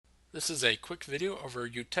This is a quick video over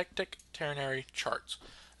eutectic ternary charts.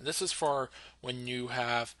 And this is for when you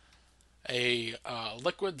have a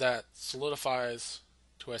liquid that solidifies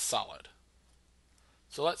to a solid.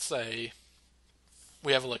 So let's say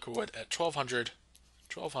we have a liquid at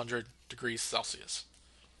 1200 degrees Celsius.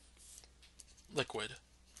 Liquid.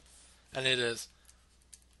 And it is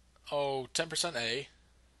 10% A,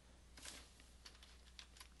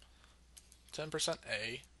 10%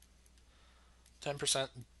 A, 10%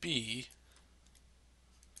 B,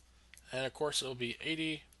 and of course it will be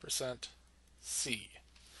 80% C.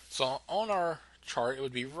 So on our chart it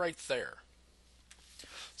would be right there.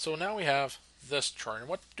 So now we have this chart, and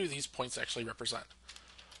what do these points actually represent?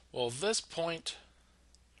 Well, this point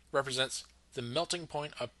represents the melting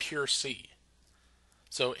point of pure C.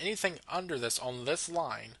 So anything under this on this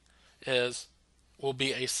line will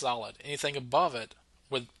be a solid. Anything above it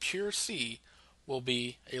with pure C will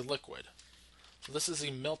be a liquid. So this is the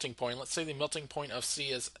melting point. Let's say the melting point of C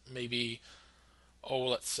is maybe,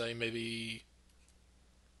 let's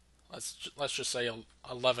just say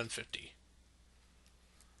 1150.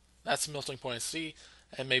 That's the melting point of C,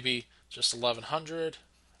 and maybe just 1100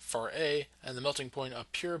 for A, and the melting point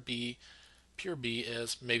of pure B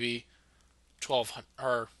is maybe 1200,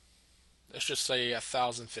 or let's just say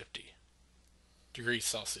 1050 degrees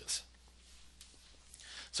Celsius.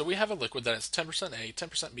 So we have a liquid that is 10% A,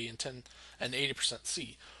 10% B, and 80%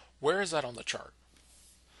 C. Where is that on the chart?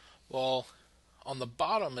 Well, on the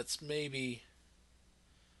bottom it's maybe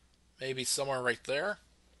somewhere right there.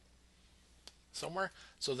 Somewhere.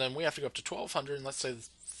 So then we have to go up to 1200, and let's say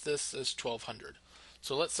this is 1200.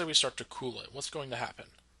 So let's say we start to cool it. What's going to happen?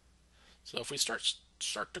 So if we start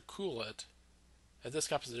to cool it at this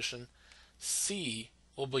composition, C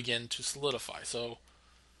will begin to solidify. So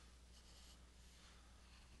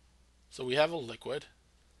we have a liquid,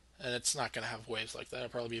 and it's not going to have waves like that. It'll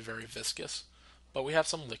probably be very viscous. But we have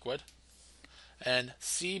some liquid, and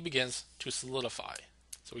C begins to solidify.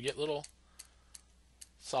 So we get little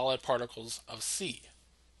solid particles of C.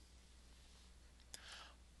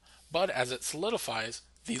 But as it solidifies,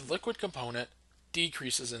 the liquid component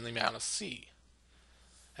decreases in the amount of C.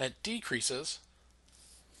 And it decreases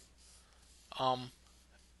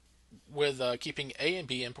with keeping A and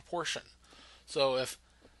B in proportion. So if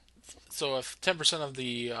 10% of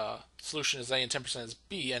the solution is A and 10% is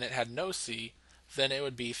B, and it had no C, then it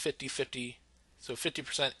would be 50-50. So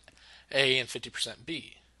 50% A and 50%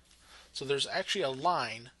 B. So there's actually a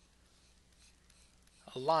line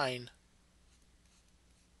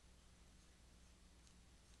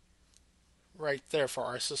right there for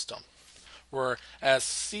our system, where as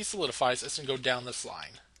C solidifies, it's going to go down this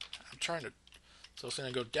line. So it's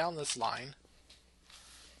going to go down this line.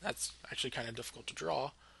 That's actually kind of difficult to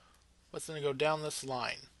draw. But it's going to go down this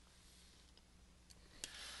line.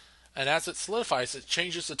 And as it solidifies, it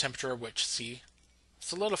changes the temperature at which C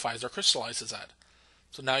solidifies or crystallizes at.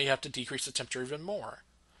 So now you have to decrease the temperature even more.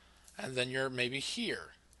 And then you're maybe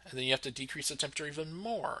here. And then you have to decrease the temperature even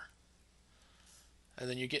more. And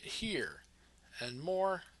then you get here. And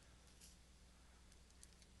more.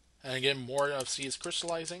 And again, more of C is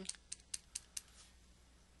crystallizing.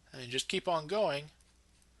 And you just keep on going.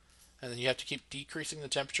 And then you have to keep decreasing the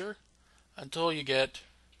temperature until you get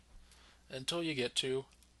to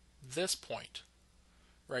this point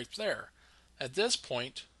right there. At this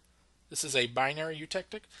point, this is a binary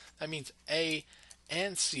eutectic. That means A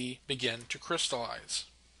and C begin to crystallize.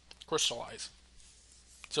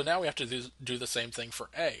 So now we have to do the same thing for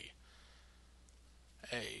A.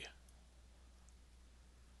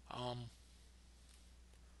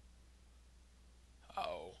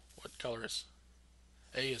 What color is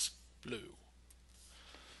A? Is blue.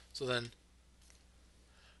 So then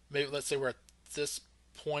maybe let's say we're at this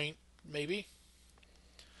point, maybe.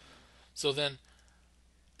 So then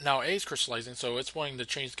now A is crystallizing, so it's wanting to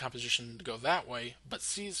change the composition to go that way, but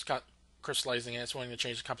C is crystallizing and it's wanting to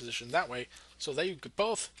change the composition that way. So they could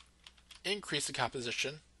both increase the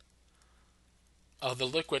composition of the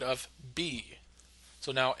liquid of B.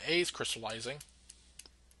 So now A is crystallizing,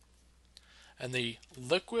 and the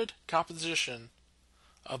liquid composition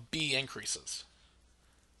of B increases.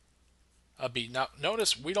 B. Now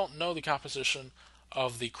notice we don't know the composition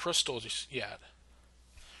of the crystals yet.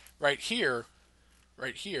 Right here,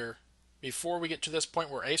 before we get to this point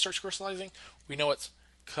where A starts crystallizing, we know it's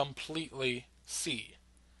completely C.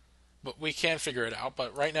 But we can figure it out,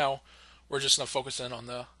 but right now we're just going to focus in on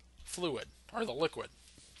the fluid, or the liquid.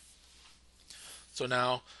 So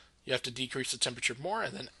now you have to decrease the temperature more,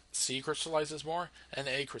 and then C crystallizes more, and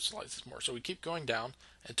A crystallizes more. So we keep going down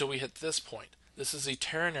until we hit this point. This is the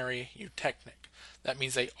ternary eutectic. That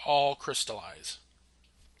means they all crystallize.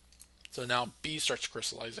 So now B starts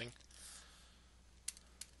crystallizing,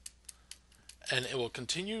 and it will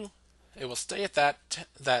continue. It will stay at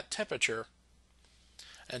that temperature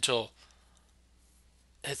until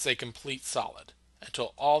it's a complete solid,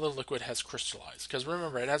 until all the liquid has crystallized. Because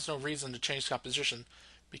remember, it has no reason to change composition,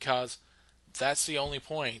 because that's the only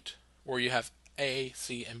point where you have A,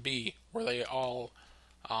 C, and B where they all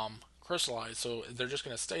crystallize. So they're just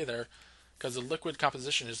going to stay there because the liquid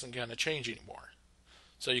composition isn't going to change anymore.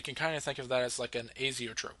 So you can kind of think of that as like an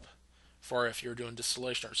azeotrope for if you're doing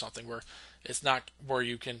distillation or something, where it's not where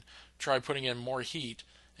you can try putting in more heat,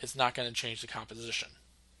 it's not going to change the composition.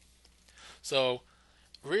 So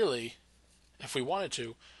really, if we wanted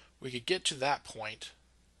to, we could get to that point,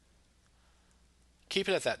 keep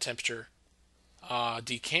it at that temperature,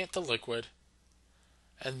 decant the liquid,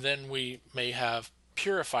 and then we may have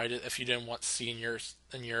purified it if you didn't want C in your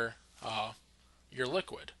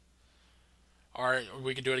liquid. Or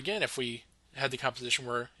we could do it again if we had the composition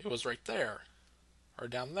where it was right there or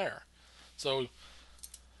down there. So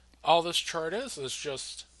all this chart is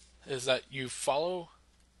that you follow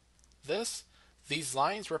this. These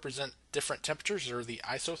lines represent different temperatures, or the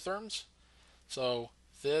isotherms. So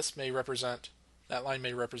this may represent, that line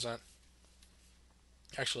may represent,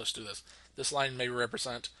 actually let's do this. This line may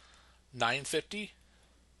represent 950,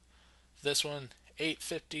 this one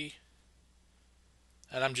 850,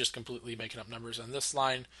 and I'm just completely making up numbers. And this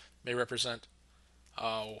line may represent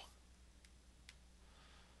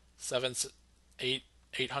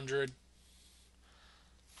 800,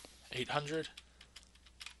 800,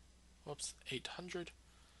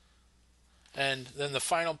 and then the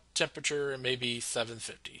final temperature may be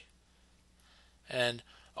 750. And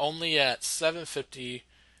only at 750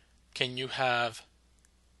 can you have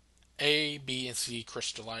A, B, and C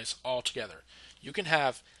crystallize all together. You can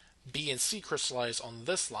have B and C crystallize on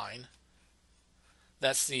this line.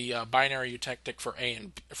 That's the binary eutectic for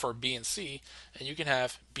B and C, and you can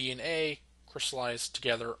have B and A crystallize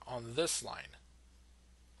together on this line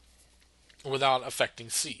without affecting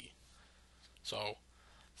C. So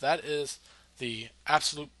that is the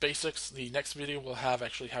absolute basics. The next video will have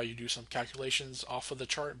actually how you do some calculations off of the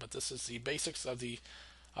chart, but this is the basics of the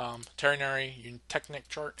ternary eutectic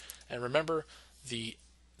chart. And remember,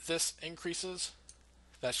 this increases,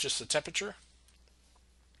 that's just the temperature.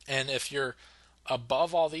 And if you're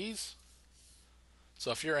above all these,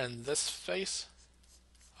 so if you're in this face,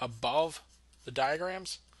 above the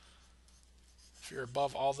diagrams, if you're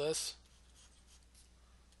above all this,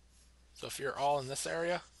 so if you're all in this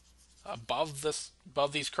area, above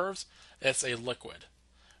these curves, it's a liquid.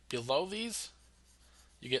 Below these,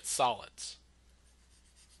 you get solids.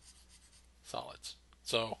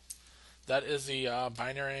 So that is the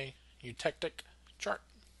binary eutectic chart.